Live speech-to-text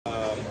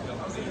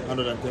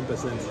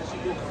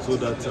110% so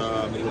that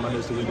we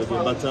managed to win the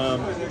game. But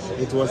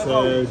it was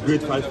a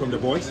great fight from the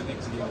boys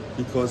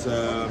because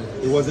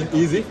it wasn't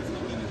easy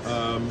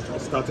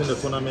starting the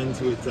tournament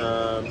with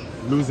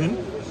losing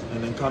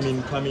and then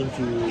coming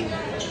to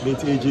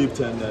meet Egypt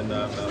and then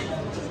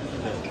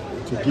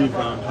to give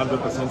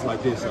 100%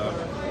 like this.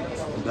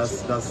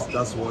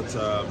 That's what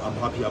I'm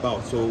happy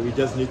about. So we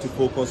just need to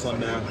focus on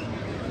the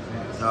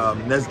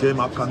next game,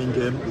 upcoming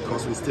game,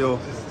 because we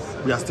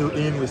are still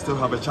in. We still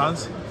have a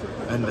chance,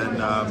 and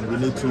then we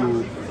need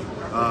to.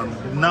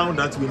 Now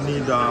that we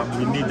need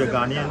the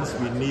Ghanaians,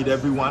 we need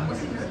everyone.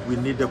 We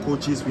need the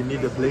coaches, we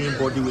need the playing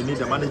body, we need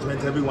the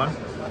management, everyone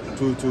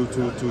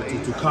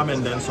to come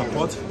and then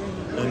support,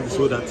 and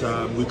so that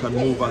we can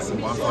move as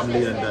one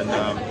family and then.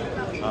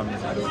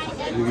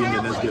 We win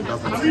the next game.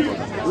 That's the most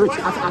important. Rich,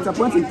 at a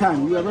point in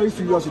time, you were very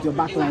serious with your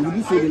backline. Did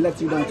you say they let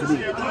you down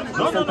today?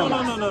 No.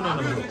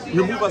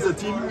 You move as a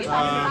team.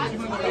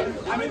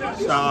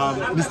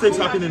 Mistakes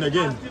happen in a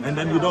game, and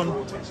then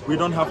we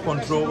don't have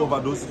control over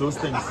those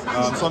things.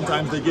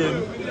 Sometimes the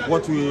game,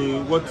 what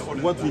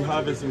we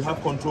have is we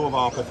have control of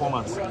our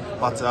performance,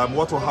 but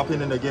what will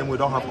happen in the game we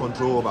don't have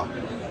control over.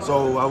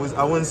 So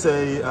I wouldn't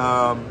say.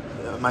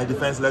 My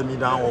defense let me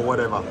down or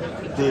whatever.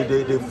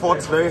 They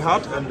fought very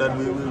hard, and then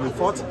we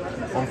fought.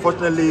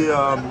 Unfortunately,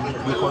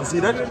 we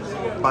conceded,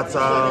 but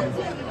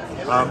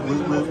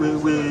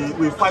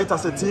we fight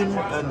as a team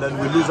and then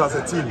we lose as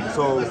a team.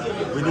 So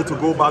we need to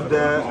go back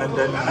there and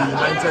then be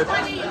united.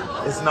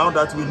 It's now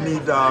that we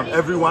need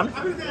everyone,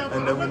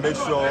 and then we make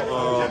sure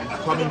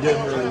coming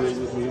game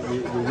we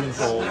win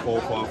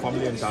for our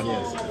family and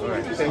Ghanaians. All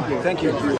right. Thank you.